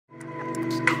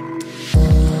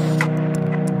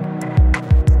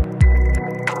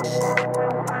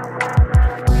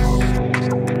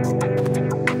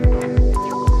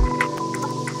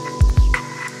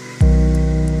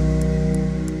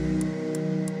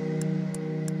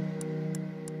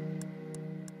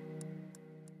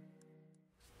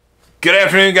Good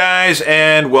afternoon, guys,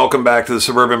 and welcome back to the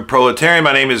Suburban Proletarian.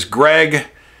 My name is Greg,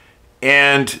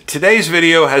 and today's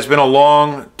video has been a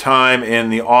long time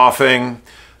in the offing.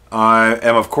 I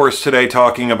am, of course, today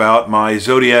talking about my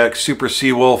Zodiac Super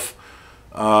Sea Wolf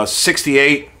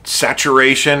 68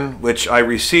 saturation, which I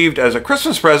received as a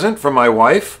Christmas present from my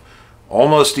wife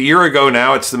almost a year ago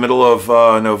now. It's the middle of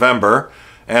November,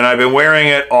 and I've been wearing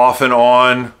it off and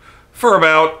on for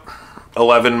about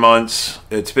 11 months.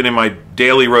 It's been in my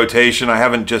daily rotation. I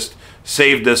haven't just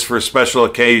saved this for special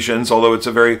occasions, although it's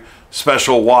a very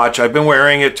special watch. I've been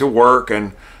wearing it to work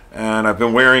and I've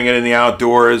been wearing it in the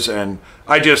outdoors, and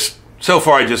so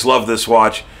far I just love this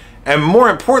watch. And more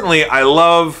importantly, I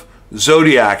love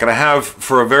Zodiac, and I have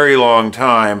for a very long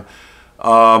time.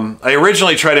 I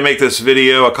originally tried to make this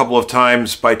video a couple of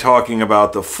times by talking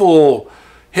about the full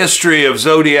history of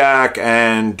Zodiac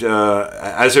and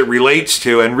as it relates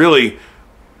to, and really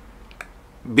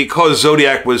because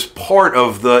Zodiac was part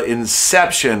of the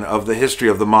inception of the history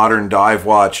of the modern dive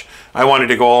watch, I wanted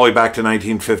to go all the way back to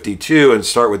 1952 and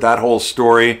start with that whole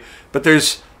story. But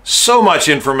there's so much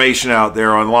information out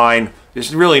there online,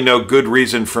 there's really no good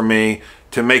reason for me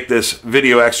to make this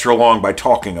video extra long by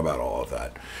talking about all of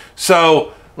that.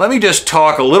 So let me just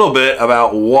talk a little bit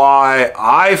about why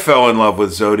I fell in love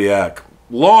with Zodiac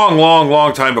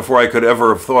long time before I could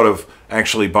ever have thought of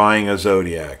actually buying a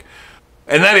Zodiac.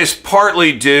 And that is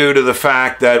partly due to the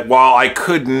fact that while I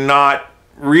could not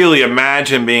really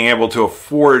imagine being able to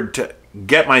afford to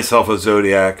get myself a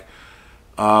Zodiac,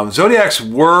 Zodiacs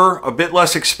were a bit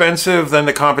less expensive than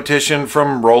the competition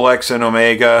from Rolex and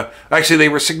Omega. Actually, they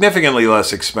were significantly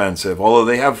less expensive, although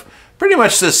they have pretty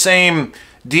much the same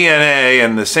DNA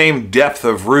and the same depth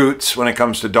of roots when it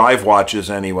comes to dive watches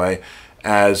anyway,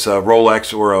 as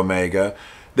Rolex or Omega.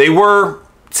 They were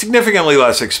significantly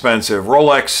less expensive.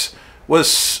 Rolex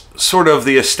was sort of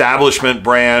the establishment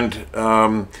brand.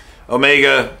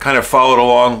 Omega kind of followed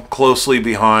along closely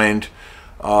behind.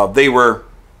 They were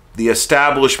the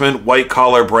establishment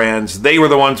white-collar brands. They were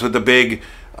the ones with the big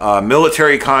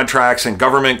military contracts and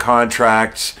government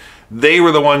contracts. They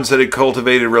were the ones that had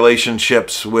cultivated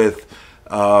relationships with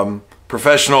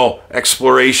professional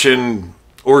exploration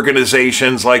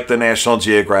organizations like the National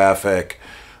Geographic.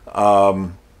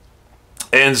 And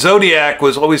Zodiac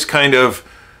was always kind of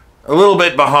a little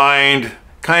bit behind,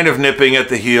 kind of nipping at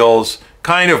the heels,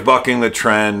 kind of bucking the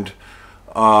trend.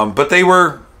 But they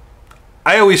were,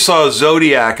 I always saw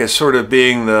Zodiac as sort of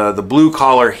being the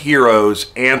blue-collar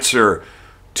hero's answer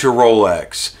to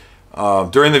Rolex.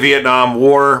 During the Vietnam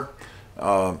War,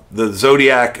 the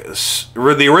Zodiac,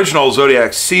 the original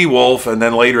Zodiac Sea Wolf, and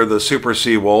then later the Super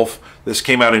Sea Wolf. This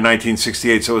came out in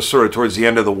 1968, so it was sort of towards the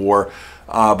end of the war.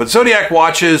 But Zodiac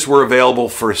watches were available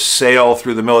for sale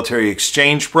through the military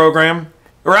exchange program.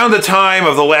 Around the time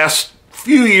of the last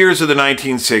few years of the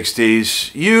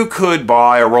 1960s, you could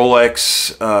buy a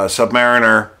Rolex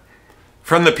Submariner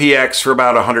from the PX for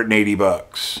about 180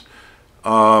 bucks.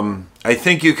 I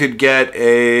think you could get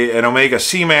an Omega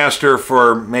Seamaster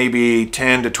for maybe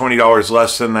 $10 to $20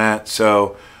 less than that,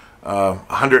 so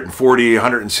 $140,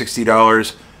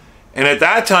 $160. And at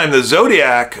that time, the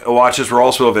Zodiac watches were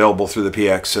also available through the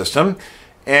PX system,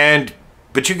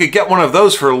 but you could get one of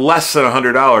those for less than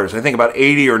 $100. I think about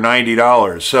 $80 or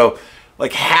 $90. So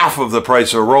like half of the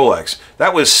price of a Rolex.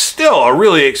 That was still a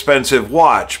really expensive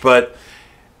watch, but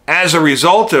as a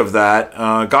result of that,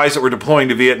 guys that were deploying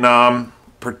to Vietnam,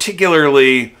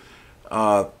 particularly,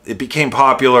 it became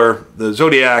popular. The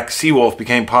Zodiac Sea Wolf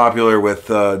became popular with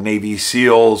Navy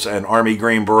SEALs and Army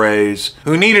Green Berets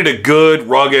who needed a good,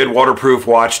 rugged, waterproof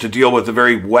watch to deal with the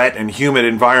very wet and humid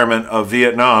environment of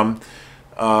Vietnam.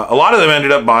 A lot of them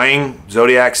ended up buying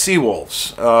Zodiac Sea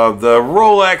Wolves. The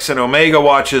Rolex and Omega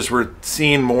watches were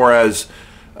seen more as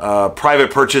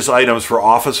private purchase items for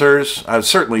officers.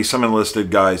 Certainly some enlisted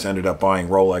guys ended up buying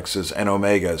Rolexes and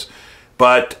Omegas.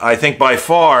 But I think by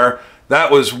far, that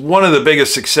was one of the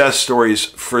biggest success stories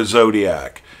for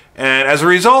Zodiac. And as a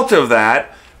result of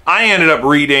that, I ended up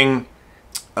reading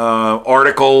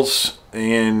articles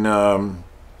in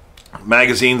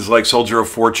magazines like Soldier of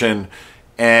Fortune,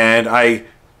 and I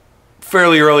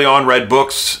fairly early on read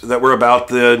books that were about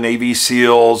the Navy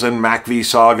SEALs and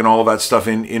MACV-SOG and all of that stuff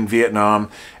in Vietnam.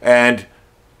 And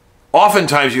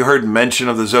oftentimes you heard mention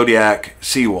of the Zodiac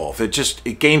Sea Wolf.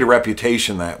 It gained a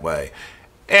reputation that way.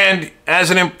 And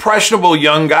as an impressionable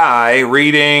young guy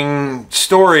reading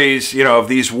stories, of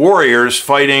these warriors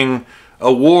fighting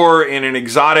a war in an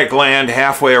exotic land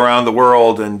halfway around the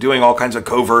world and doing all kinds of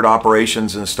covert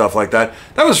operations and stuff like that,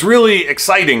 that was really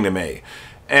exciting to me.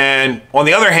 And on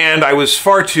the other hand, I was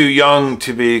far too young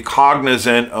to be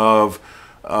cognizant of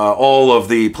all of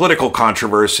the political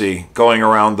controversy going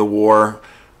around the war.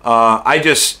 I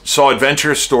just saw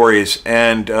adventure stories,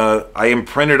 and I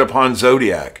imprinted upon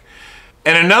Zodiac.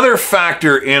 And another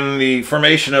factor in the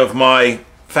formation of my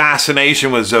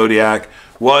fascination with Zodiac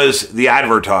was the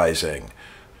advertising.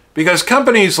 Because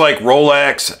companies like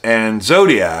Rolex and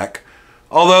Zodiac,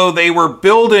 although they were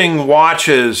building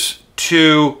watches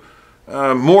to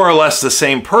more or less the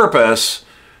same purpose,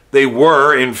 they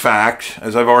were, in fact,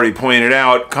 as I've already pointed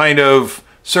out, kind of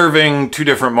serving two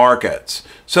different markets.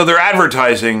 So their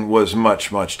advertising was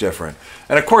much, much different.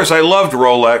 And of course, I loved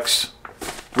Rolex.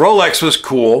 Rolex was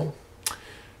cool.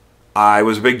 I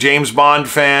was a big James Bond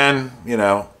fan. You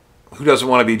know, who doesn't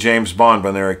want to be James Bond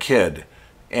when they're a kid?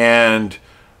 And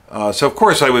so, of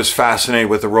course, I was fascinated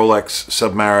with the Rolex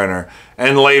Submariner,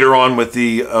 and later on with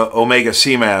the Omega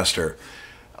Seamaster.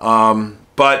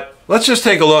 But let's just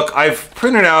take a look. I've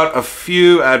printed out a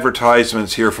few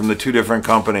advertisements here from the two different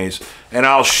companies, and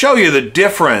I'll show you the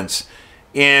difference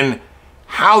in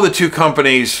how the two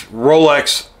companies,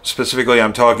 Rolex specifically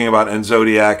I'm talking about, and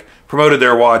Zodiac, promoted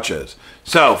their watches.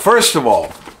 So, first of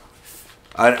all,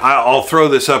 I'll throw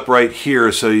this up right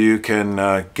here so you can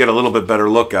get a little bit better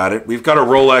look at it. We've got a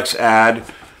Rolex ad,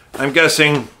 I'm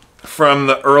guessing from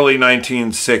the early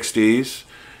 1960s.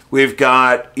 We've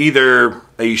got either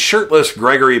a shirtless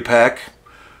Gregory Peck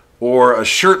or a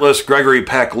shirtless Gregory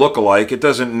Peck look-alike. It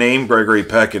doesn't name Gregory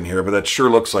Peck in here, but that sure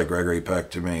looks like Gregory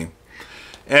Peck to me.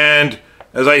 And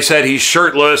as I said, he's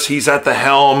shirtless. He's at the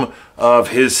helm of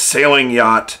his sailing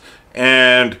yacht,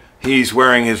 and he's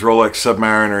wearing his Rolex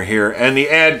Submariner here. And the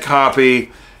ad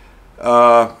copy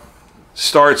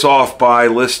starts off by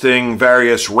listing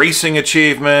various racing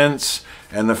achievements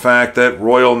and the fact that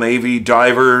Royal Navy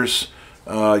divers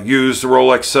used the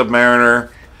Rolex Submariner.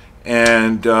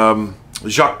 And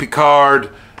Jacques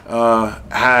Picard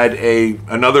had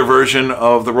another version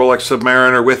of the Rolex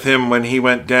Submariner with him when he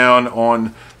went down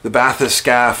on the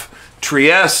Bathyscaphe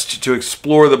Trieste to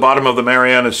explore the bottom of the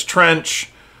Marianas Trench.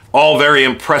 All very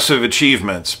impressive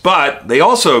achievements. But they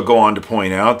also go on to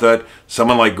point out that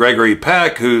someone like Gregory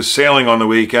Peck, who's sailing on the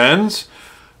weekends,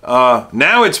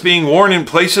 now it's being worn in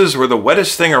places where the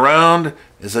wettest thing around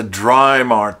is a dry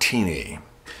martini.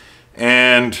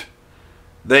 And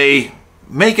they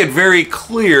make it very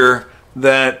clear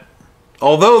that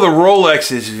although the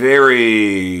Rolex is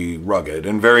very rugged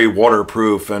and very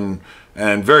waterproof and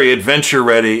very adventure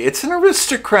ready, it's an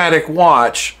aristocratic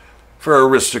watch for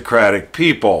aristocratic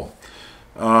people.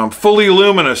 Fully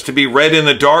luminous, to be read in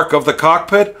the dark of the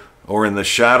cockpit or in the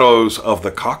shadows of the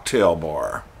cocktail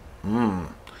bar.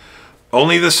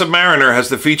 Only the Submariner has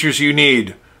the features you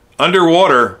need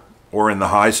underwater or in the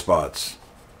high spots.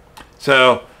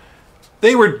 So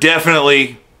they were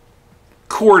definitely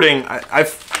courting.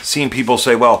 I've seen people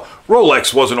say, well,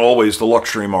 Rolex wasn't always the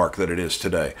luxury mark that it is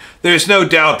today. There's no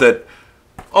doubt that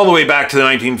all the way back to the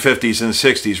 1950s and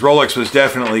 60s, Rolex was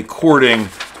definitely courting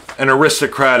an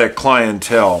aristocratic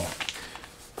clientele.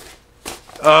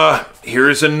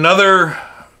 Here's another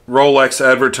Rolex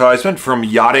advertisement from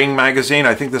Yachting magazine.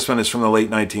 I think this one is from the late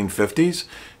 1950s.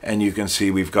 And you can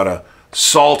see we've got a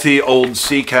salty old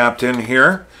sea captain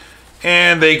here.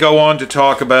 And they go on to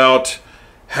talk about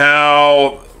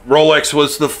how Rolex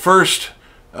was the first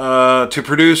to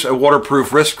produce a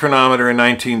waterproof wrist chronometer in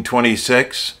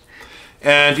 1926.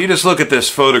 And you just look at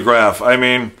this photograph. I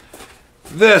mean,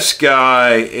 this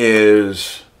guy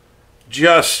is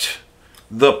just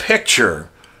the picture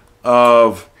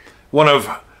of one of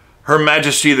Her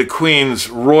Majesty the Queen's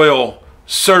royal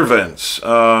servants.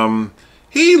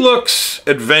 He looks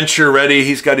adventure ready.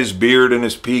 He's got his beard and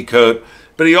his pea coat,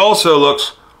 but he also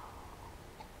looks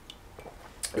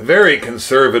very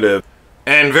conservative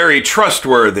and very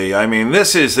trustworthy. I mean,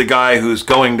 this is the guy who's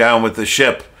going down with the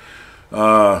ship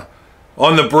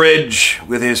on the bridge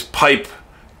with his pipe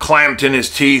clamped in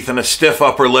his teeth and a stiff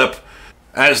upper lip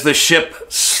as the ship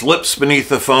slips beneath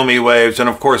the foamy waves, and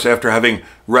of course after having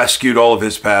rescued all of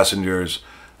his passengers.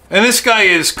 And this guy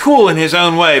is cool in his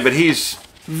own way, but he's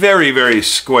very, very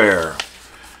square.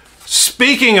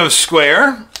 Speaking of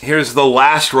square, here's the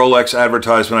last Rolex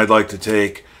advertisement I'd like to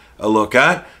take a look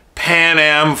at. Pan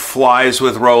Am flies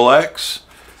with Rolex.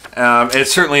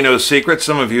 It's certainly no secret.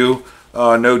 Some of you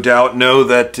no doubt know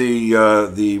that the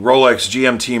Rolex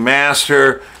GMT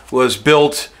Master was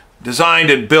designed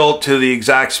and built to the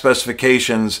exact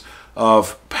specifications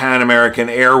of Pan American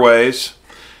Airways.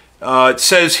 It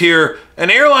says here,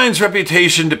 an airline's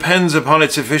reputation depends upon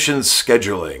its efficient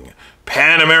scheduling.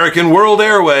 Pan American World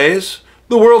Airways,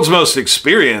 the world's most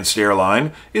experienced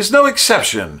airline, is no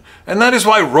exception, and that is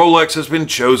why Rolex has been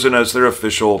chosen as their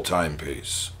official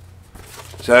timepiece.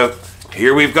 So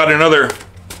here we've got another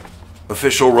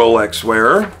official Rolex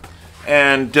wearer.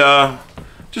 And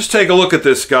just take a look at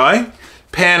this guy.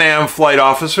 Pan Am flight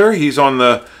officer. He's on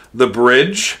the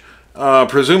bridge,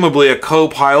 presumably a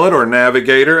co-pilot or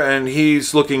navigator, and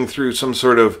he's looking through some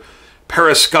sort of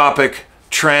periscopic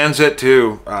transit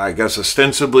to, I guess,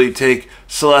 ostensibly take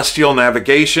celestial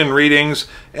navigation readings,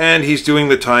 and he's doing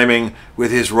the timing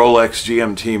with his Rolex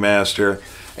GMT Master.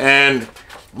 And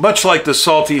much like the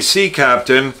Salty Sea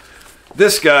Captain,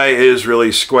 this guy is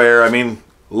really square. I mean,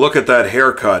 look at that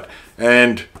haircut.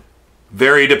 And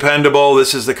very dependable.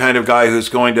 This is the kind of guy who's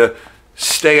going to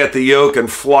stay at the yoke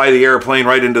and fly the airplane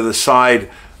right into the side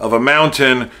of a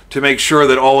mountain to make sure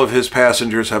that all of his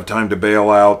passengers have time to bail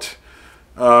out.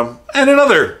 And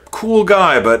another cool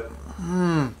guy, but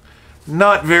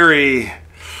not very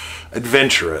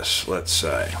adventurous, let's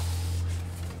say.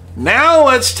 Now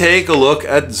let's take a look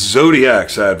at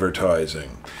Zodiac's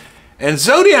advertising. And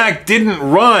Zodiac didn't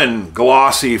run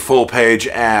glossy full-page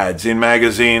ads in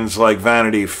magazines like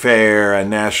Vanity Fair and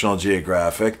National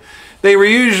Geographic. They were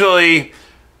usually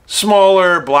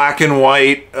smaller, black and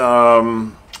white,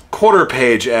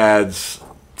 quarter-page ads,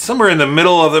 somewhere in the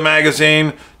middle of the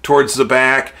magazine, towards the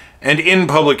back, and in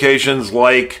publications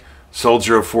like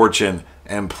Soldier of Fortune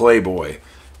and Playboy.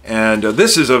 And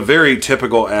this is a very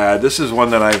typical ad. This is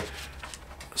one that I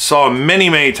saw many,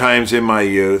 many times in my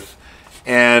youth.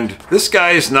 And this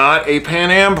guy is not a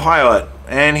Pan Am pilot,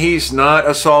 and he's not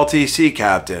a salty sea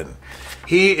captain.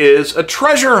 He is a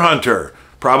treasure hunter,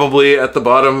 probably at the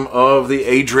bottom of the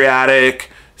Adriatic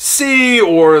Sea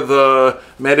or the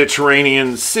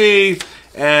Mediterranean Sea,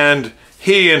 and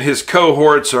he and his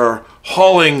cohorts are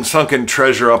hauling sunken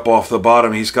treasure up off the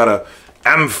bottom. He's got a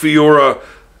amphora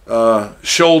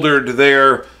shouldered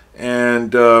there,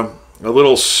 and a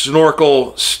little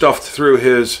snorkel stuffed through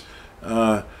his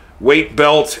weight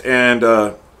belt, and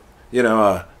you know,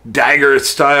 a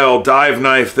dagger-style dive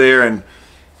knife there. And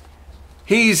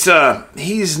he's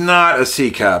not a sea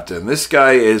captain. This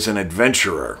guy is an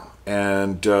adventurer.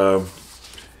 And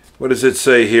what does it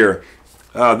say here?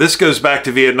 This goes back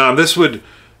to Vietnam.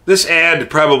 This ad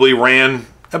probably ran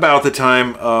about the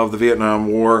time of the Vietnam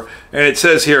War, and it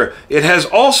says here, it has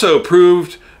also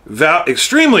proved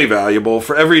extremely valuable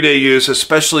for everyday use,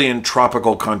 especially in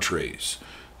tropical countries.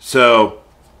 So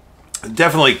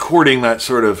definitely courting that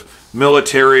sort of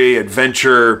military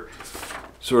adventure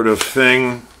sort of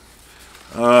thing.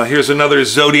 Here's another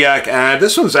Zodiac ad.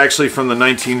 This one's actually from the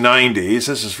 1990s.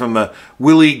 This is from the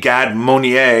Willie Gad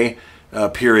Monnier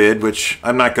period, which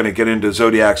I'm not going to get into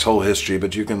Zodiac's whole history,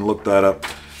 but you can look that up.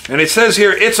 And it says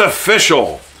here, it's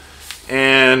official.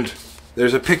 And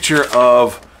there's a picture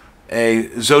of a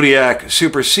Zodiac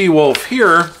Super Sea Wolf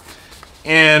here,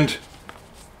 and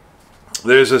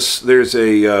there's the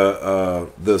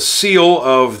seal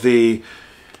of the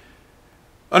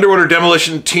Underwater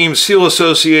Demolition Team SEAL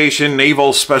Association,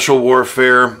 Naval Special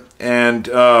Warfare, and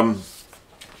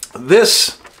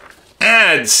this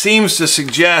ad seems to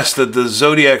suggest that the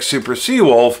Zodiac Super Sea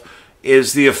Wolf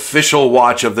is the official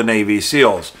watch of the Navy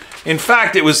SEALs. In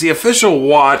fact, it was the official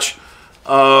watch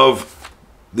of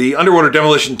the Underwater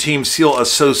Demolition Team SEAL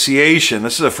Association.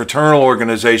 This is a fraternal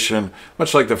organization,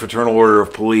 much like the Fraternal Order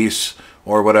of Police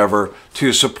or whatever,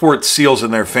 to support SEALs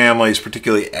and their families,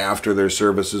 particularly after their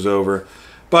service is over.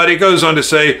 But it goes on to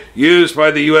say, used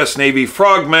by the U.S. Navy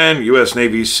Frogmen, U.S.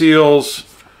 Navy SEALs.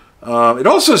 It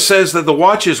also says that the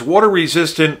watch is water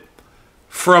resistant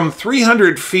from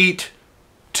 300 feet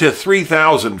to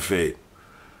 3,000 feet.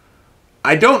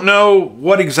 I don't know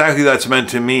what exactly that's meant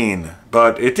to mean,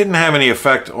 but it didn't have any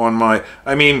effect on my...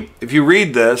 I mean, if you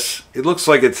read this, it looks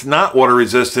like it's not water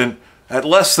resistant at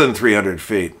less than 300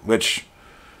 feet, which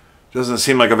doesn't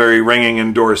seem like a very ringing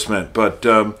endorsement, but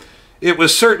it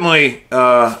was certainly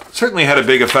had a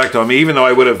big effect on me, even though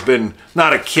I would have been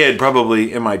not a kid,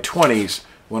 probably in my 20s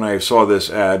when I saw this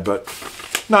ad,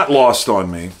 but not lost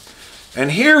on me.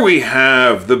 And here we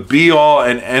have the be-all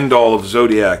and end-all of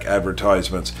Zodiac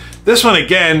advertisements. This one,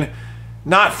 again,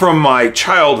 not from my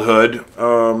childhood.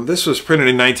 This was printed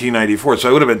in 1994, so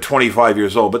I would have been 25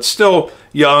 years old, but still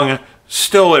young,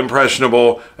 still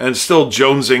impressionable, and still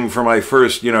jonesing for my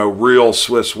first, you know, real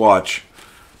Swiss watch.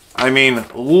 I mean,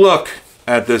 look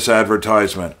at this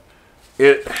advertisement.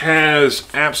 It has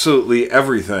absolutely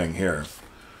everything here.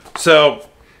 So,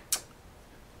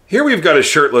 here we've got a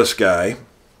shirtless guy.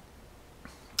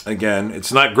 Again,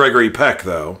 it's not Gregory Peck,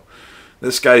 though.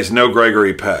 This guy's no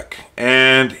Gregory Peck.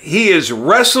 And he is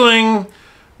wrestling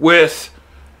with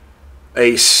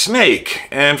a snake.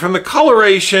 And from the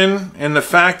coloration and the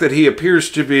fact that he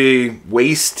appears to be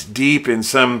waist deep in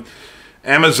some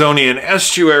Amazonian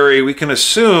estuary, we can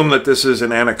assume that this is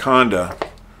an anaconda.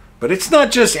 But it's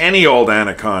not just any old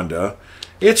anaconda.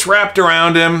 It's wrapped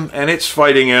around him and it's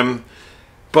fighting him.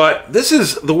 But this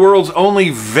is the world's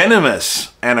only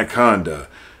venomous anaconda.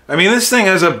 I mean, this thing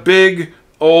has a big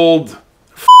old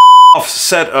off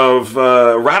set of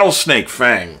rattlesnake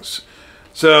fangs.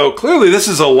 So clearly this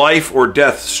is a life or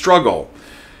death struggle.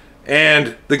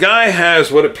 And the guy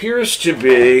has what appears to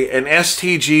be an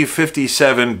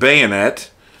STG-57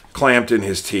 bayonet clamped in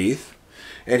his teeth.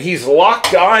 And he's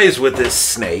locked eyes with this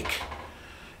snake.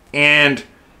 And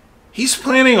he's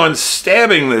planning on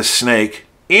stabbing this snake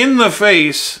in the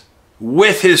face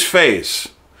with his face.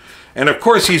 And of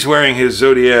course he's wearing his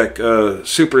Zodiac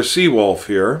Super Sea Wolf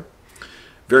here.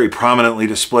 Very prominently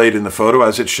displayed in the photo,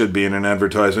 as it should be in an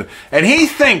advertisement. And he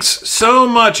thinks so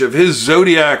much of his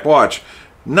Zodiac watch.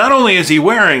 Not only is he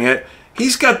wearing it,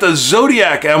 he's got the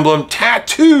Zodiac emblem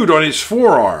tattooed on his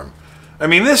forearm. I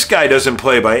mean, this guy doesn't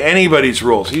play by anybody's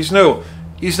rules. He's no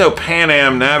Pan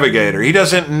Am navigator. He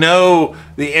doesn't know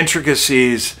the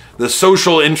intricacies, the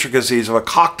social intricacies of a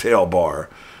cocktail bar.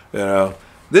 You know,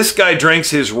 this guy drinks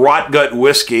his rot gut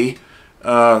whiskey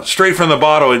straight from the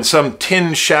bottle in some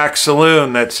tin shack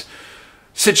saloon that's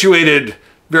situated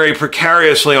very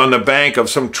precariously on the bank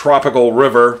of some tropical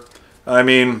river. I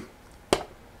mean,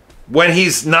 when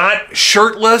he's not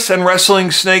shirtless and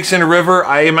wrestling snakes in a river,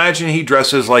 I imagine he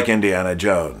dresses like Indiana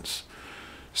Jones.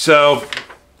 So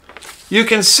you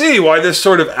can see why this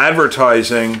sort of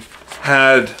advertising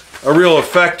had a real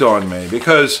effect on me.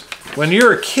 Because when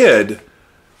you're a kid,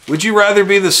 would you rather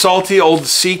be the salty old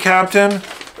sea captain,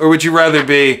 or would you rather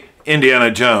be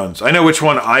Indiana Jones? I know which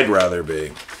one I'd rather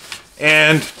be.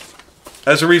 And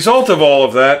as a result of all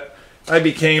of that, I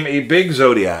became a big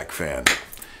Zodiac fan.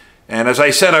 And as I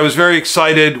said, I was very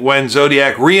excited when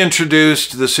Zodiac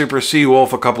reintroduced the Super Sea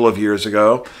Wolf a couple of years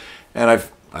ago. And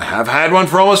I have had one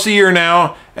for almost a year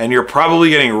now, and you're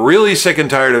probably getting really sick and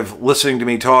tired of listening to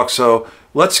me talk. So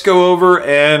let's go over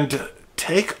and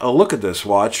take a look at this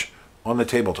watch on the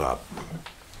tabletop.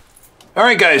 All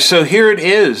right, guys, so here it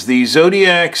is, the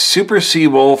Zodiac Super Sea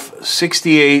Wolf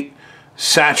 68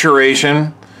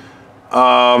 saturation.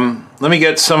 Let me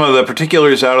get some of the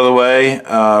particulars out of the way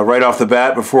right off the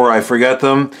bat before I forget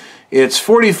them. It's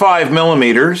 45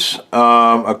 millimeters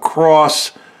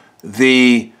across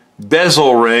the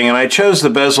bezel ring, and I chose the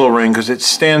bezel ring because it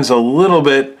stands a little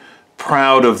bit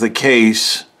proud of the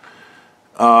case.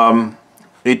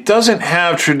 It doesn't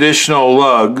have traditional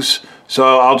lugs,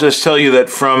 so I'll just tell you that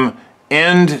from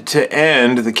end to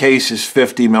end, the case is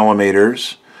 50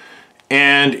 millimeters,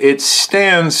 and it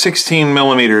stands 16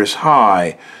 millimeters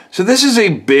high. So this is a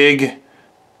big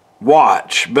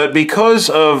watch, but because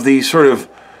of the sort of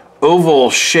oval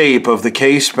shape of the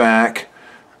case back,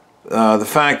 the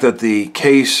fact that the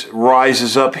case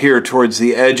rises up here towards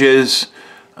the edges,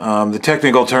 the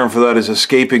technical term for that is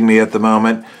escaping me at the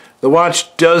moment, the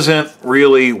watch doesn't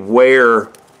really wear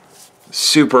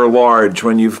super large.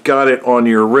 When you've got it on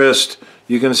your wrist,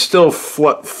 you can still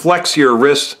flex your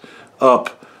wrist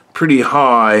up pretty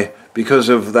high because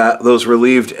of those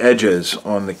relieved edges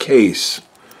on the case.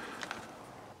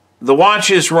 The watch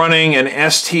is running an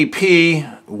STP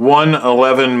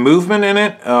 111 movement in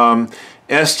it.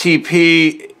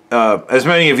 STP, as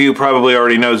many of you probably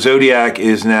already know, Zodiac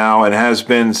is now, and has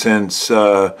been since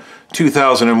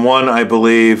 2001, I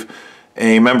believe,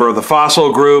 a member of the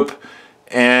Fossil Group.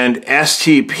 And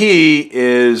STP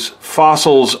is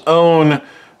Fossil's own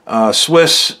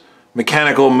Swiss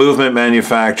mechanical movement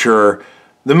manufacturer.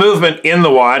 The movement in the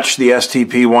watch, the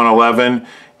STP 111,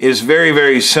 is very,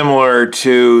 very similar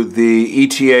to the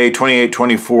ETA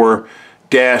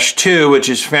 2824-2, which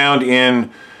is found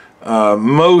in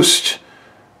most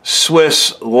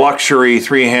Swiss luxury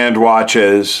three-hand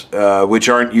watches, which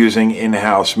aren't using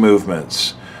in-house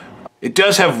movements. It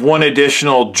does have one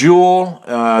additional jewel.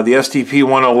 The STP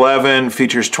 111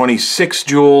 features 26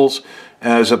 jewels,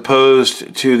 as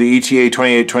opposed to the ETA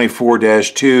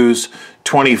 2824-2's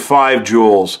 25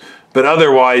 jewels. But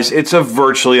otherwise, it's a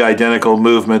virtually identical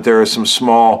movement. There are some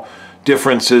small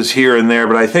differences here and there,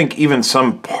 but I think even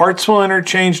some parts will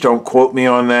interchange. Don't quote me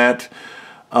on that.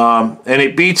 And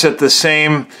it beats at the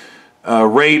same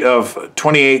rate of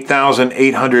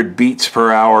 28,800 beats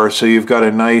per hour, so you've got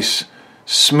a nice,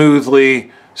 smoothly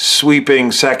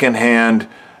sweeping second hand.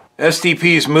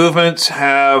 STP's movements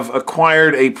have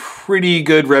acquired a pretty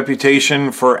good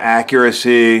reputation for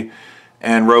accuracy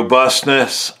and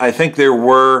robustness. I think there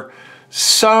were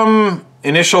some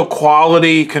initial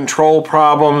quality control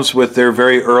problems with their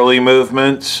very early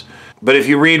movements, but if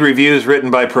you read reviews written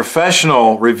by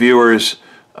professional reviewers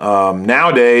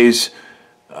nowadays,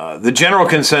 the general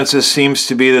consensus seems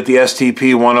to be that the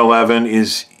STP 111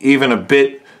 is even a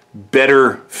bit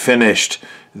better finished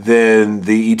than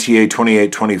the ETA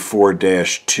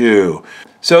 2824-2.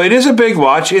 So it is a big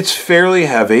watch. It's fairly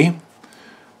heavy.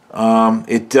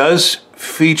 It does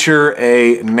feature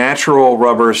a natural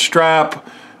rubber strap,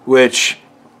 which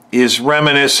is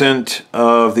reminiscent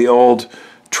of the old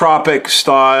Tropic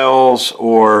styles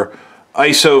or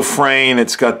isofrane.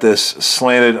 It's got this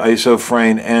slanted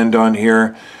isofrane end on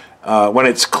here. When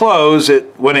it's closed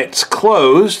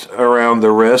around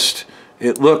the wrist,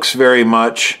 it looks very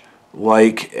much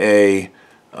like a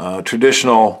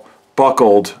traditional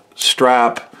buckled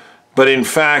strap, but in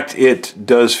fact it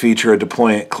does feature a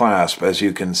deployant clasp, as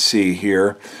you can see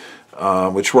here,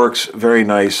 which works very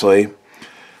nicely.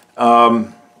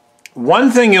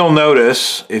 One thing you'll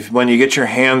notice when you get your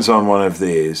hands on one of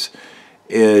these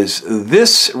is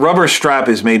this rubber strap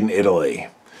is made in Italy.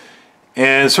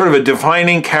 And sort of a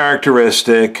defining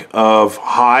characteristic of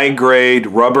high-grade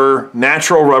rubber,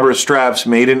 natural rubber straps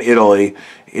made in Italy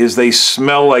is they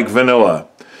smell like vanilla.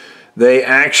 They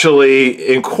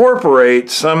actually incorporate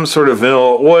some sort of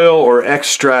vanilla oil or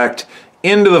extract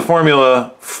into the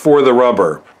formula for the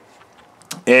rubber.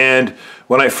 And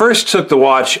when I first took the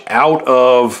watch out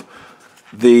of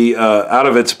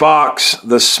its box,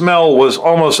 the smell was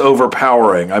almost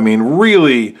overpowering. I mean,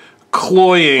 really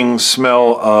cloying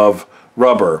smell of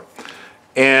rubber.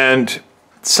 And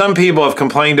some people have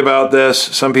complained about this.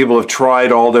 Some people have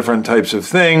tried all different types of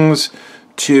things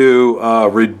to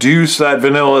reduce that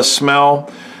vanilla smell.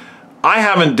 I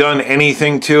haven't done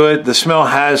anything to it. The smell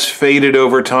has faded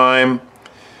over time,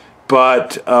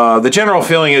 but the general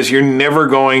feeling is you're never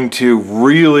going to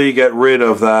really get rid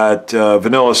of that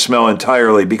vanilla smell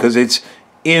entirely because it's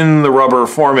in the rubber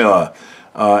formula.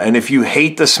 And if you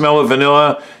hate the smell of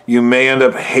vanilla, you may end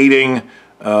up hating,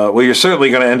 well, you're certainly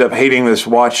going to end up hating this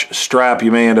watch strap.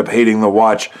 You may end up hating the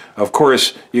watch. Of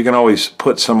course, you can always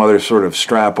put some other sort of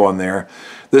strap on there.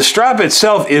 The strap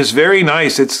itself is very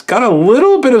nice. It's got a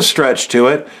little bit of stretch to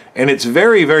it, and it's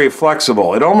very, very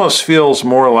flexible. It almost feels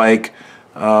more like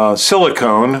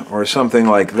silicone or something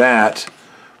like that.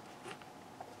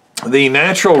 The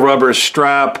natural rubber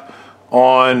strap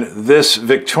on this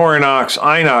Victorinox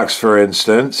Inox, for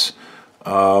instance,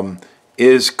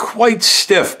 is quite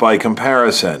stiff by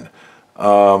comparison.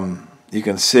 You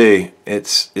can see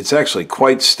it's actually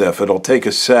quite stiff. It'll take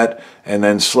a set and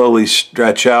then slowly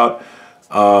stretch out.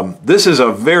 This is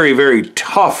a very, very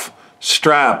tough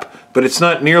strap, but it's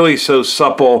not nearly so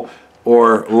supple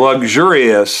or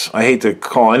luxurious. I hate to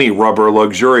call any rubber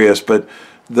luxurious, but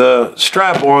the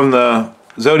strap on the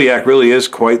Zodiac really is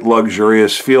quite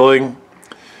luxurious feeling.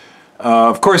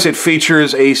 Of course, it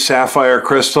features a sapphire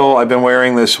crystal. I've been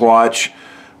wearing this watch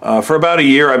for about a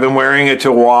year. I've been wearing it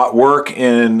to work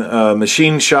in a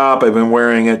machine shop. I've been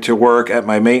wearing it to work at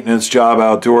my maintenance job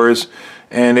outdoors,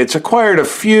 and it's acquired a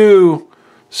few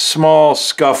small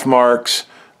scuff marks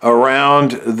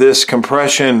around this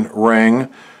compression ring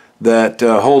that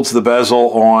holds the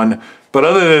bezel on. But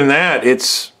other than that,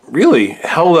 it's really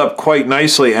held up quite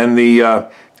nicely, and the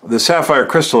sapphire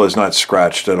crystal is not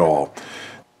scratched at all.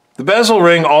 The bezel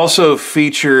ring also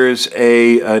features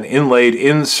an inlaid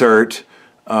insert,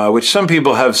 which some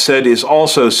people have said is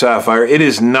also sapphire. It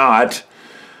is not.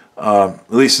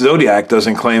 At least Zodiac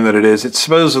doesn't claim that it is. It's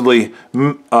supposedly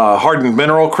hardened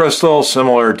mineral crystal,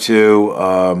 similar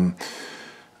to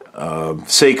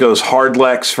Seiko's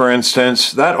Hardlex, for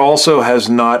instance. That also has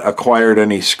not acquired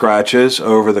any scratches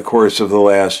over the course of the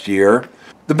last year.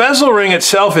 The bezel ring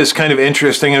itself is kind of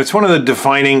interesting, and it's one of the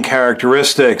defining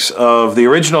characteristics of the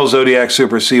original Zodiac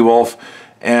Super Sea Wolf,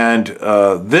 and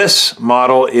this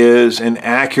model is an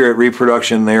accurate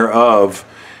reproduction thereof.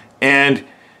 And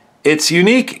it's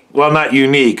unique, well, not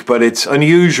unique, but it's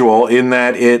unusual in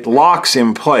that it locks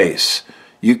in place.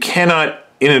 You cannot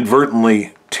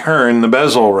inadvertently turn the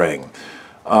bezel ring.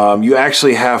 You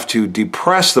actually have to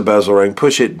depress the bezel ring,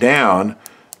 push it down,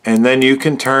 and then you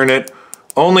can turn it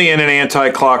only in an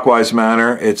anti-clockwise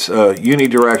manner. It's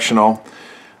unidirectional.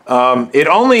 It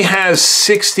only has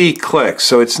 60 clicks,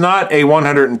 so it's not a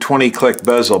 120 click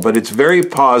bezel, but it's very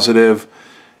positive,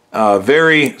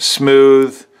 very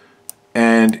smooth,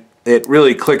 and it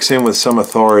really clicks in with some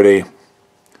authority.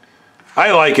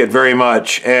 I like it very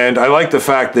much, and I like the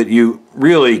fact that you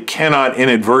really cannot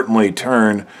inadvertently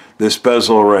turn this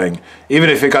bezel ring. Even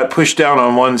if it got pushed down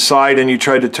on one side and you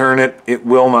tried to turn it, it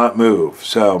will not move.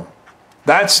 So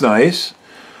that's nice.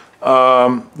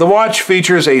 The watch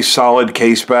features a solid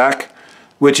case back,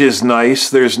 which is nice.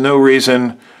 There's no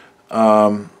reason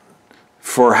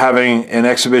for having an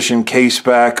exhibition case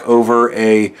back over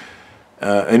an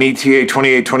ETA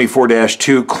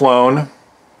 2824-2 clone.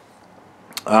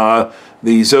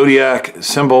 The Zodiac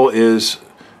symbol is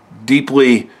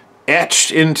deeply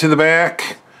etched into the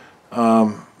back.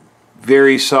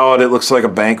 Very solid. It looks like a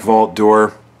bank vault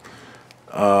door.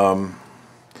 The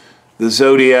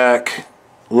Zodiac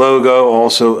logo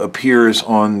also appears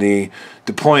on the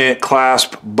deployant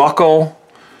clasp buckle.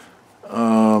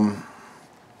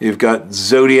 You've got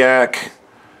Zodiac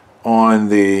on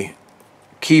the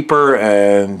keeper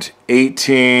and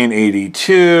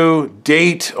 1882.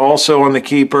 Date also on the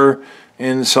keeper,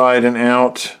 inside and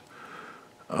out.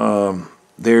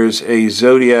 There's a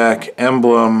Zodiac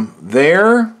emblem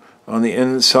there on the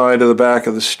inside of the back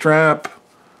of the strap.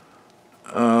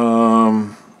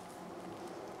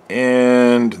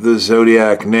 And the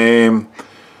Zodiac name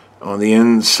on the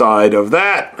inside of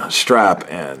that strap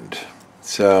end.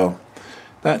 So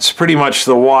that's pretty much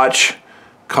the watch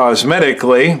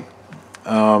cosmetically.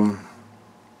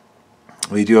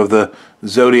 We do have the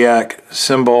Zodiac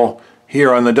symbol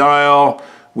here on the dial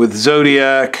with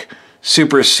Zodiac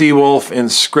Super Sea Wolf in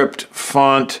script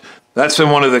font. That's been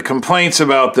one of the complaints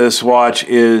about this watch,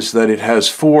 is that it has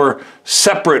 4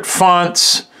 separate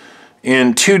fonts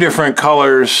in 2 different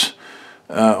colors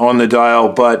on the dial,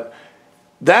 but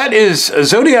that is,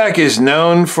 Zodiac is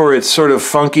known for its sort of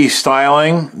funky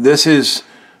styling. This is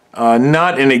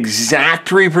not an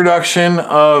exact reproduction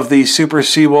of the Super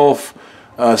Sea Wolf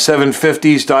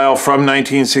 750's dial from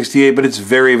 1968, but it's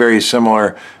very, very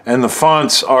similar, and the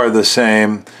fonts are the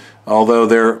same,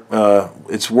 although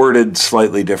it's worded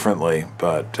slightly differently.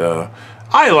 But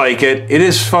I like it. It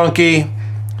is funky,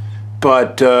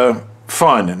 but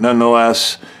fun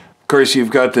nonetheless. Of course, you've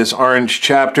got this orange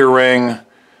chapter ring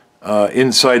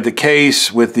inside the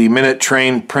case with the minute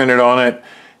train printed on it,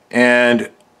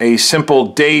 and a simple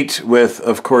date with,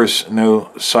 of course, no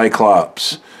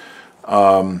Cyclops.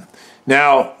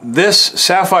 Now, this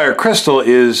sapphire crystal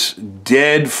is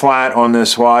dead flat on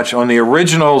this watch. On the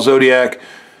original Zodiac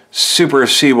Super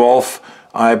Sea Wolf,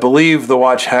 I believe the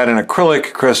watch had an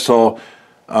acrylic crystal.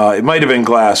 It might have been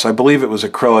glass. I believe it was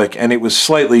acrylic, and it was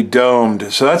slightly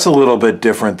domed, so that's a little bit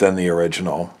different than the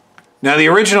original. Now, the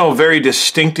original very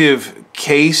distinctive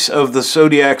case of the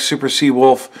Zodiac Super Sea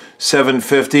Wolf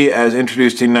 750, as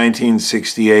introduced in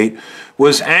 1968,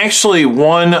 was actually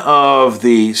one of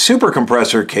the super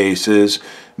compressor cases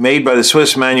made by the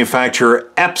Swiss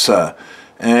manufacturer EPSA.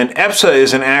 And EPSA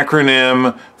is an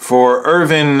acronym for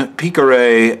Irvin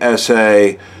Piqueret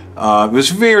SA. It was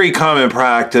very common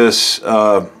practice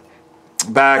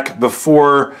back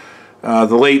before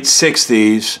the late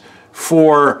 60s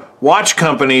for watch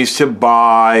companies to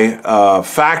buy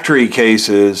factory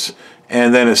cases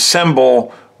and then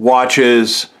assemble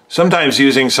watches, sometimes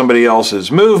using somebody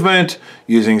else's movement,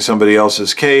 using somebody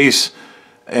else's case,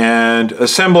 and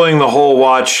assembling the whole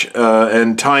watch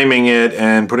and timing it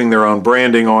and putting their own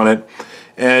branding on it.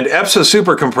 And EPSA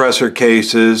super compressor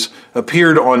cases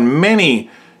appeared on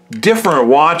many different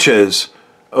watches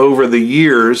over the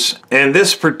years, and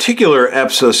this particular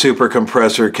EPSA super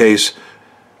compressor case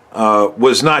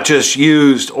was not just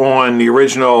used on the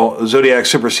original Zodiac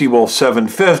Super Sea Wolf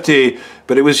 750,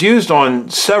 but it was used on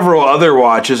several other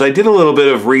watches. I did a little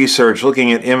bit of research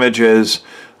looking at images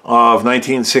of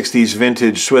 1960s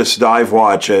vintage Swiss dive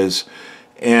watches,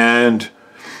 and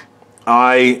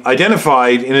I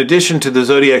identified, in addition to the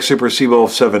Zodiac Super Sea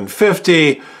Wolf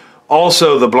 750,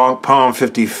 also the Blancpain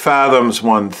 50 Fathoms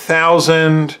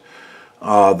 1000, the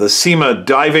Sima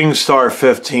Diving Star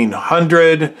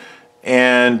 1500,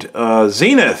 and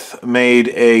Zenith made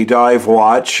a dive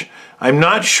watch. I'm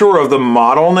not sure of the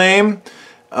model name,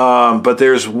 but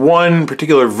there's one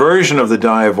particular version of the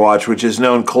dive watch which is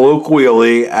known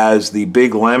colloquially as the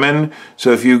Big Lemon.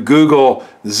 So if you Google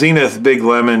Zenith Big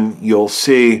Lemon, you'll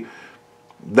see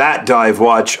that dive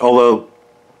watch, although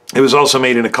it was also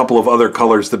made in a couple of other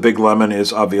colors. The Big Lemon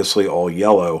is obviously all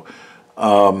yellow.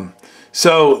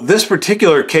 So this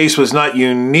particular case was not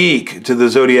unique to the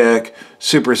Zodiac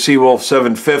Super Sea Wolf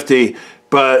 750,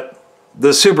 but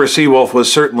the Super Sea Wolf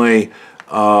was certainly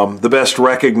the best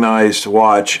recognized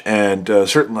watch, and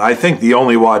certainly I think the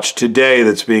only watch today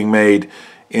that's being made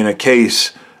in a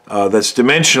case that's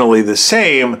dimensionally the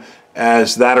same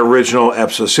as that original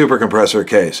EPSA super compressor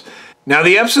case. Now,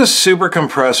 the EPSA super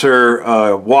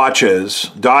compressor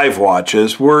watches, dive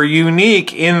watches, were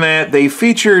unique in that they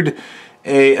featured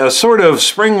a sort of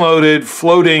spring-loaded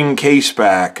floating case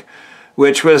back,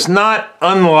 which was not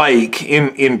unlike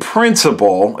in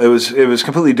principle. It was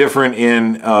completely different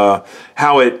in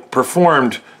how it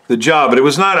performed the job, but it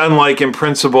was not unlike in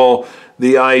principle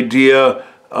the idea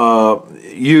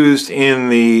used in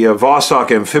the Vostok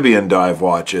amphibian dive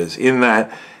watches, in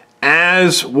that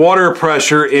as water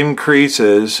pressure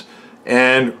increases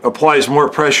and applies more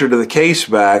pressure to the case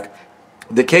back,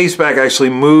 the case back actually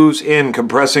moves in,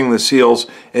 compressing the seals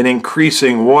and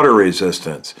increasing water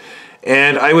resistance.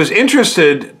 And I was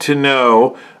interested to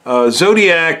know,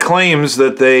 Zodiac claims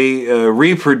that they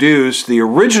reproduced the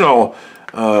original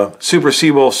Super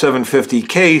Sea Wolf 750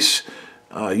 case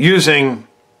using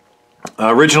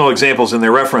original examples in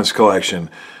their reference collection.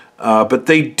 But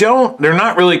they're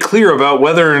not really clear about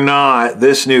whether or not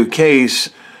this new case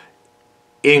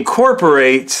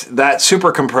incorporates that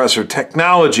super compressor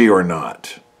technology or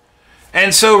not.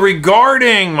 And so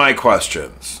regarding my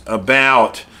questions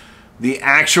about the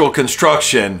actual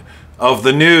construction of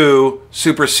the new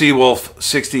Super Sea Wolf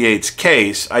 68's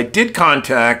case, I did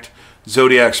contact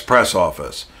Zodiac's press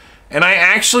office, and I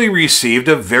actually received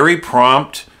a very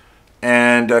prompt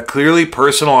and a clearly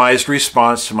personalized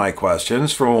response to my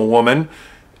questions from a woman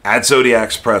at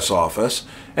Zodiac's press office,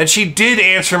 and she did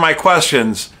answer my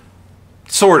questions.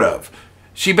 Sort of.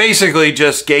 She basically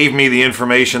just gave me the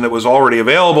information that was already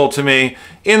available to me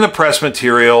in the press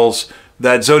materials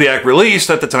that Zodiac released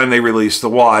at the time they released the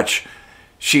watch.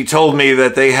 She told me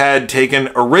that they had taken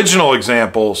original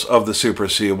examples of the Super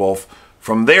Sea Wolf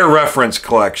from their reference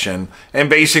collection and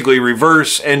basically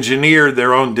reverse engineered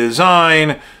their own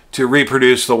design to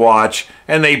reproduce the watch,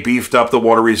 and they beefed up the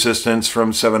water resistance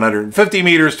from 750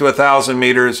 meters to 1,000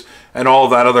 meters and all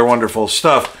of that other wonderful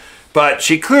stuff. But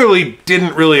she clearly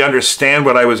didn't really understand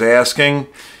what I was asking.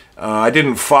 I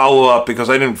didn't follow up because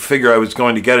I didn't figure I was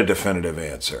going to get a definitive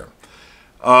answer.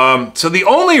 So the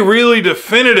only really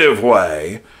definitive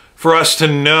way for us to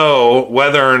know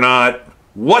whether or not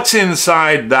what's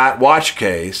inside that watch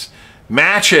case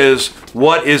matches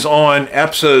what is on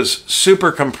EPSA's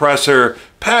super compressor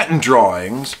patent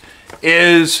drawings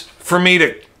is for me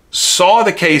to saw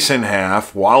the case in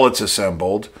half while it's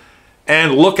assembled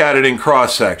and look at it in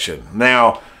cross-section.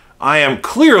 Now, I am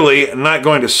clearly not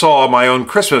going to saw my own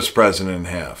Christmas present in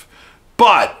half.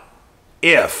 But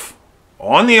if,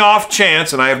 on the off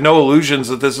chance, and I have no illusions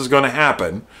that this is going to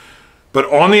happen,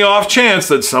 but on the off chance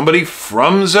that somebody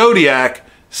from Zodiac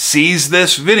sees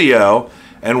this video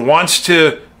and wants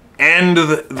to end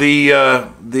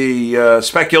the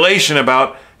speculation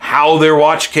about how their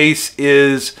watch case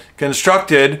is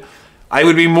constructed, I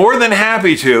would be more than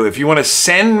happy to. If you want to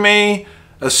send me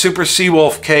a Super Sea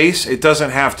Wolf case, it doesn't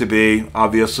have to be,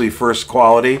 obviously, first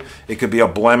quality. It could be a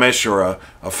blemish or a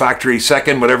factory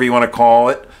second, whatever you want to call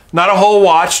it. Not a whole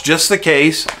watch, just the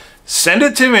case. Send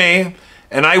it to me,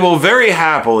 and I will very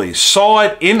happily saw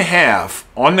it in half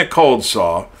on the cold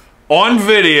saw, on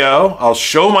video. I'll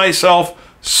show myself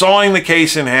sawing the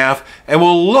case in half, and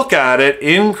we'll look at it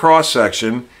in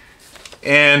cross-section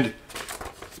and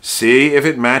see if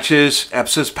it matches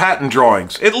EPSA's patent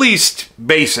drawings. At least,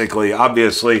 basically.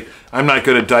 Obviously, I'm not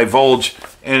going to divulge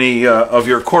any of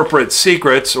your corporate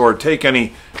secrets or take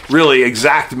any really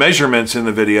exact measurements in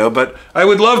the video, but I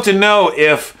would love to know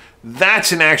if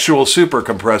that's an actual super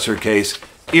compressor case,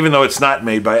 even though it's not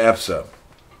made by EPSA.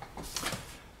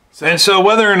 And so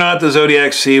whether or not the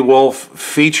Zodiac Sea Wolf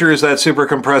features that super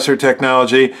compressor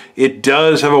technology, it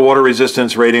does have a water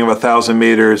resistance rating of 1,000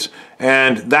 meters,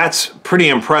 and that's pretty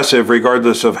impressive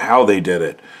regardless of how they did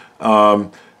it.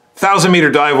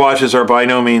 1,000-meter dive watches are by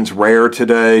no means rare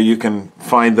today. You can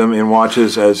find them in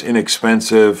watches as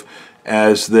inexpensive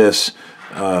as this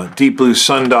Deep Blue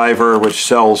Sundiver, which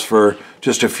sells for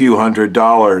just a few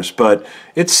 $100s, but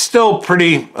it's still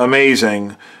pretty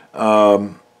amazing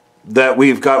that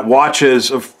we've got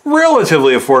watches, of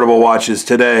relatively affordable watches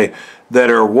today, that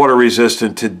are water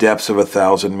resistant to depths of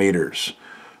 1,000 meters.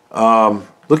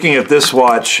 Looking at this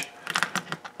watch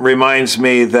reminds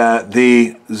me that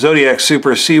the Zodiac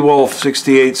Super Sea Wolf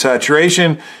 68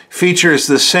 saturation features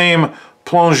the same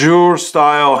plongeur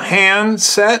style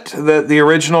handset that the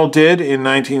original did in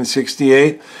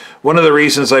 1968. One of the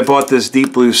reasons I bought this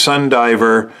Deep Blue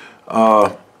Sundiver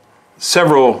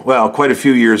quite a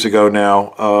few years ago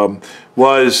now,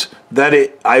 was that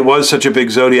I was such a big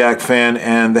Zodiac fan,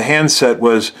 and the handset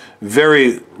was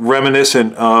very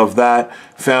reminiscent of that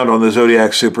found on the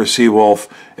Zodiac Super Sea Wolf.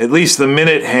 At least the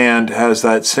minute hand has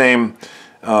that same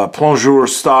plongeur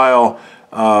style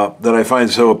that I find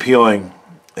so appealing.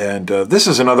 And this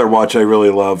is another watch I really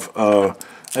love.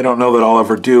 I don't know that I'll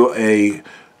ever do a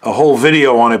whole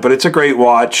video on it, but it's a great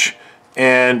watch,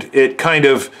 and it kind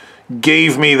of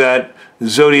gave me that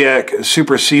Zodiac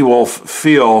Super Sea Wolf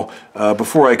feel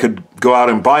before I could go out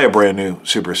and buy a brand new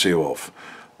Super Sea Wolf.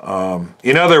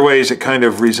 In other ways, it kind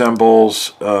of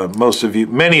resembles,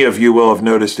 many of you will have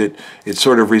noticed it, it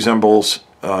sort of resembles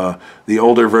the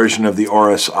older version of the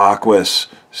Oris Aquis.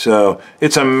 So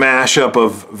it's a mashup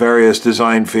of various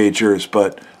design features,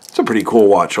 but it's a pretty cool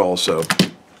watch also.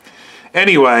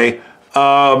 Anyway,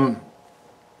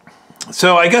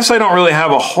 So I guess I don't really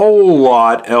have a whole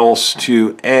lot else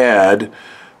to add.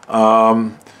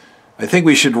 I think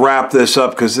we should wrap this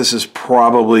up because this is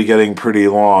probably getting pretty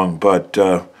long, but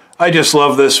I just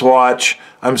love this watch.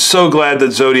 I'm so glad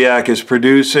that Zodiac is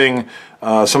producing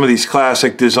some of these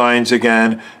classic designs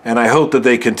again, and I hope that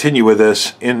they continue with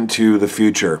this into the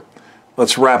future.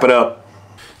 Let's wrap it up.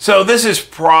 So this is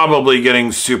probably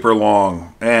getting super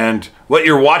long, and what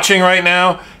you're watching right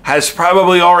now has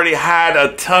probably already had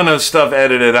a ton of stuff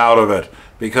edited out of it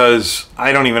because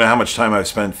I don't even know how much time I've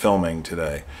spent filming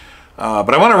today.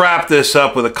 But I want to wrap this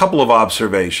up with a couple of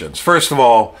observations. First of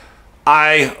all,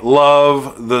 I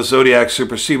love the Zodiac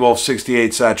Super Sea Wolf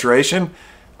 68 saturation,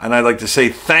 and I'd like to say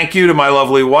thank you to my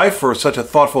lovely wife for such a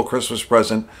thoughtful Christmas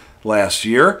present last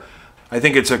year. I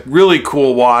think it's a really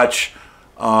cool watch.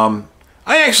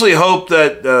 I actually hope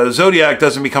that Zodiac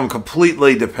doesn't become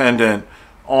completely dependent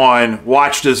on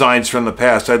watch designs from the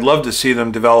past. I'd love to see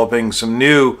them developing some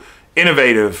new,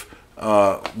 innovative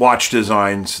watch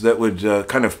designs that would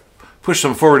kind of push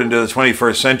them forward into the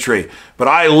 21st century. But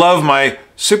I love my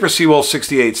Super Sea Wolf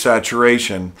 68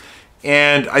 saturation,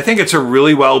 and I think it's a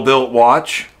really well-built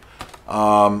watch.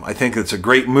 I think it's a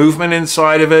great movement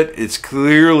inside of it. It's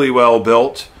clearly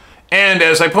well-built. And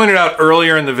as I pointed out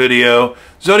earlier in the video,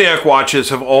 Zodiac watches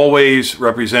have always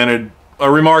represented a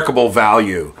remarkable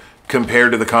value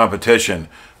compared to the competition.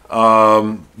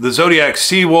 The Zodiac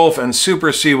Sea Wolf and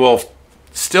Super Sea Wolf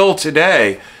still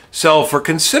today sell for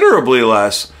considerably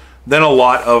less than a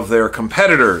lot of their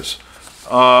competitors.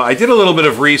 I did a little bit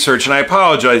of research, and I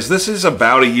apologize, this is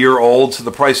about a year old, so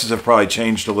the prices have probably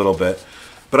changed a little bit.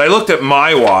 But I looked at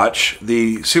my watch,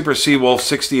 the Super Sea Wolf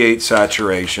 68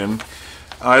 saturation.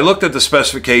 I looked at the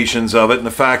specifications of it and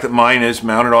the fact that mine is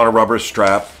mounted on a rubber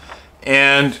strap,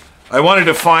 and I wanted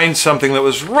to find something that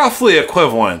was roughly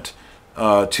equivalent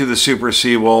to the Super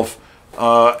Sea Wolf,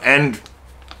 and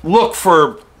look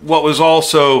for what was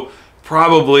also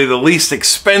probably the least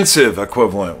expensive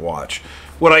equivalent watch.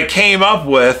 What I came up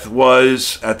with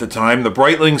was, at the time, the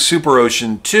Breitling Super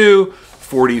Ocean 2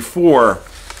 44.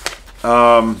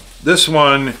 This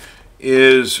one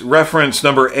is reference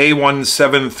number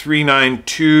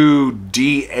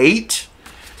A17392D8,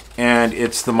 and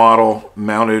it's the model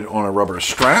mounted on a rubber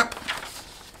strap.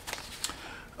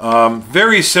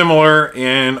 Very similar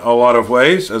in a lot of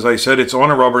ways. As I said, it's on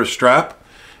a rubber strap.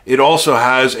 It also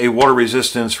has a water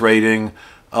resistance rating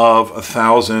of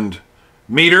 1,000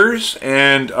 meters,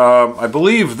 and I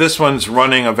believe this one's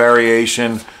running a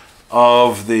variation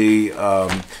of the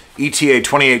ETA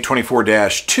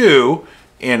 2824-2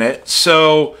 in it,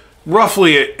 so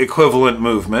roughly equivalent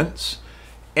movements.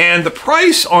 And the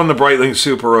price on the Breitling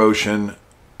Super Ocean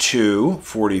 2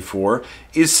 44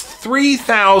 is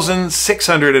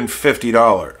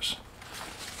 $3,650.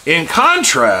 In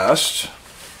contrast,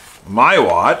 my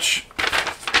watch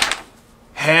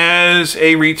has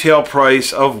a retail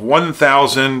price of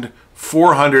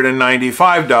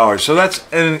 $1,495. So that's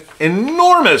an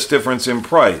enormous difference in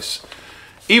price.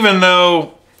 Even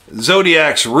though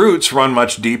Zodiac's roots run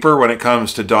much deeper when it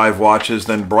comes to dive watches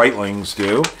than Breitling's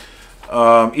do,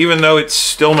 even though it's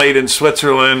still made in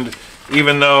Switzerland,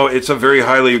 even though it's a very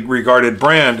highly regarded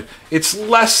brand, it's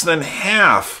less than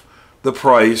half the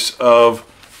price of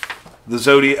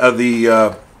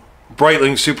the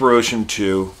Breitling Super Ocean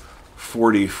 2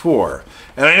 44.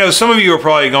 And I know some of you are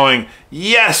probably going,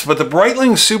 yes, but the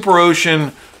Breitling Super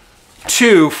Ocean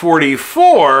 2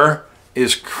 44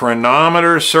 is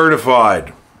chronometer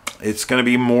certified. It's going to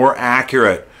be more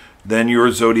accurate than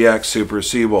your Zodiac Super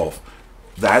Sea Wolf.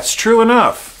 That's true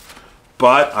enough.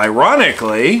 But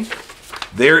ironically,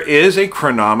 there is a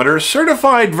chronometer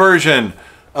certified version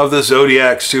of the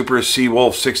Zodiac Super Sea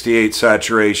Wolf 68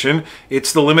 saturation.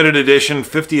 It's the limited edition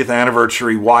 50th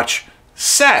anniversary watch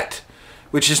set,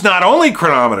 which is not only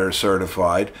chronometer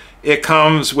certified, it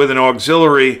comes with an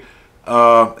auxiliary,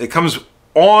 it comes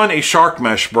on a shark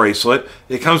mesh bracelet,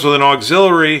 it comes with an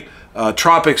auxiliary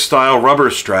tropic style rubber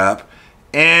strap,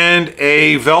 and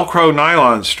a Velcro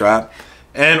nylon strap,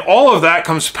 and all of that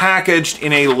comes packaged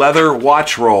in a leather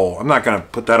watch roll. I'm not going to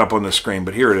put that up on the screen,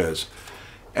 but here it is.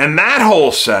 And that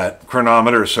whole set,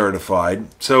 chronometer certified,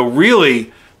 so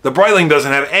really the Breitling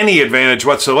doesn't have any advantage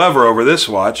whatsoever over this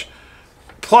watch,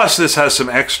 plus this has some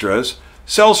extras,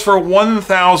 sells for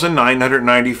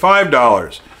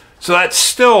 $1,995. So that's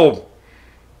still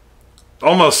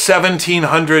almost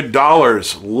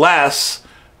 $1,700 less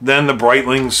than the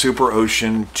Breitling Super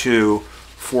Ocean 2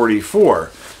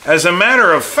 44. As a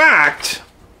matter of fact,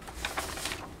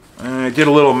 I did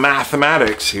a little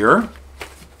mathematics here.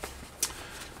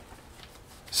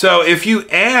 So if you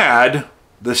add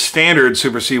the standard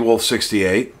Super Sea Wolf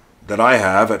 68 that I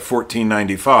have at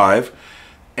 $14.95,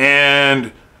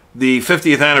 and the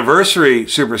 50th anniversary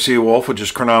Super Sea Wolf, which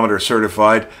is chronometer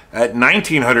certified, at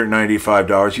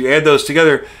 $1,995. You add those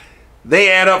together,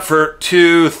 they add up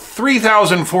to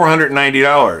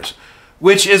 $3,490,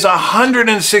 which is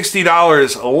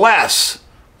 $160 less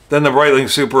than the Breitling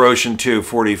Super Ocean 2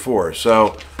 44.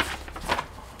 So,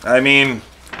 I mean,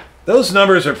 those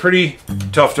numbers are pretty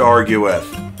tough to argue with.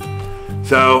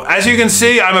 So, as you can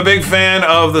see, I'm a big fan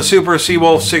of the Super Sea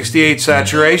Wolf 68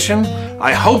 saturation.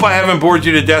 I hope I haven't bored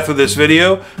you to death with this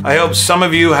video. I hope some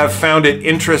of you have found it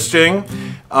interesting.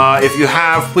 If you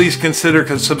have, please consider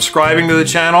subscribing to the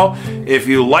channel. If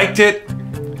you liked it,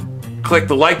 click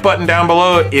the like button down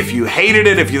below. If you hated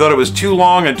it, if you thought it was too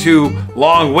long and too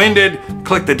long-winded,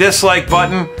 click the dislike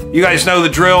button. You guys know the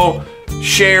drill.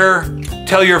 Share,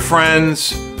 tell your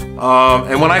friends.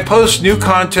 And when I post new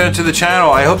content to the channel,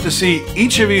 I hope to see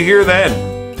each of you here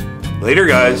then. Later,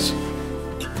 guys.